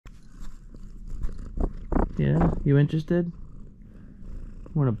Yeah? You interested?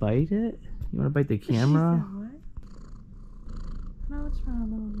 Want to bite it? You want to bite the camera? No, it's not a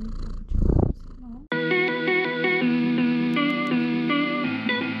little makeup.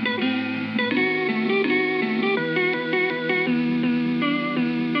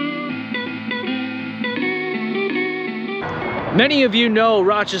 Many of you know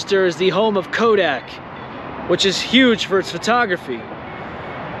Rochester is the home of Kodak, which is huge for its photography.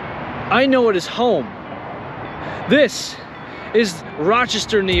 I know it is home. This is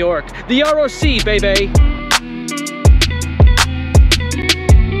Rochester, New York, the ROC, baby.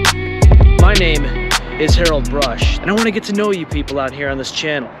 My name is Harold Brush, and I want to get to know you people out here on this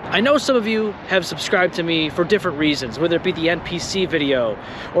channel. I know some of you have subscribed to me for different reasons, whether it be the NPC video,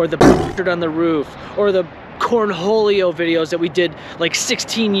 or the portrait on the roof, or the cornholio videos that we did like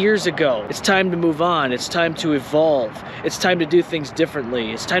 16 years ago. It's time to move on. It's time to evolve. It's time to do things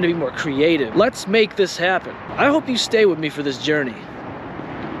differently. It's time to be more creative. Let's make this happen. I hope you stay with me for this journey.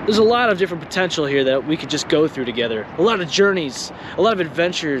 There's a lot of different potential here that we could just go through together. A lot of journeys, a lot of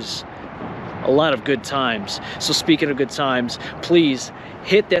adventures, a lot of good times. So speaking of good times, please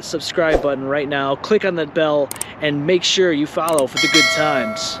hit that subscribe button right now, click on that bell, and make sure you follow for the good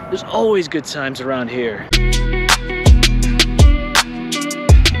times. There's always good times around here.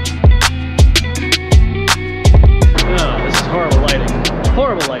 Oh, this is horrible lighting.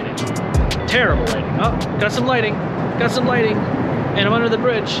 Horrible lighting. Terrible lighting. Oh, got some lighting. Got some lighting. And I'm under the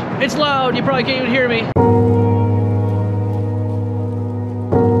bridge. It's loud, you probably can't even hear me.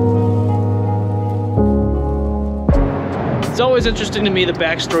 It's always interesting to me, the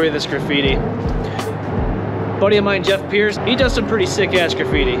backstory of this graffiti. Buddy of mine, Jeff Pierce, he does some pretty sick-ass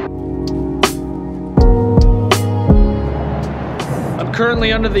graffiti. I'm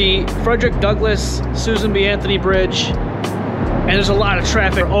currently under the Frederick Douglass Susan B. Anthony Bridge, and there's a lot of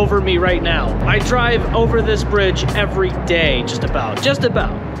traffic over me right now. I drive over this bridge every day, just about.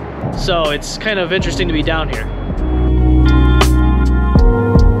 So it's kind of interesting to be down here.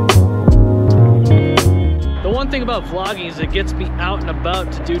 One thing about vlogging is it gets me out and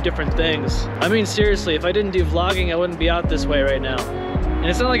about to do different things. I mean, seriously, if I didn't do vlogging, I wouldn't be out this way right now. And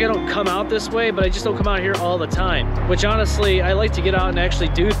it's not like I don't come out this way, but I just don't come out here all the time. Which honestly, I like to get out and actually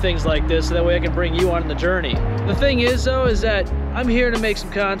do things like this so that way I can bring you on the journey. The thing is though, is that I'm here to make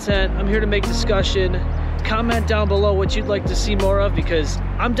some content. I'm here to make discussion. Comment down below what you'd like to see more of, because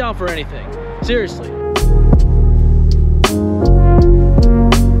I'm down for anything. Seriously.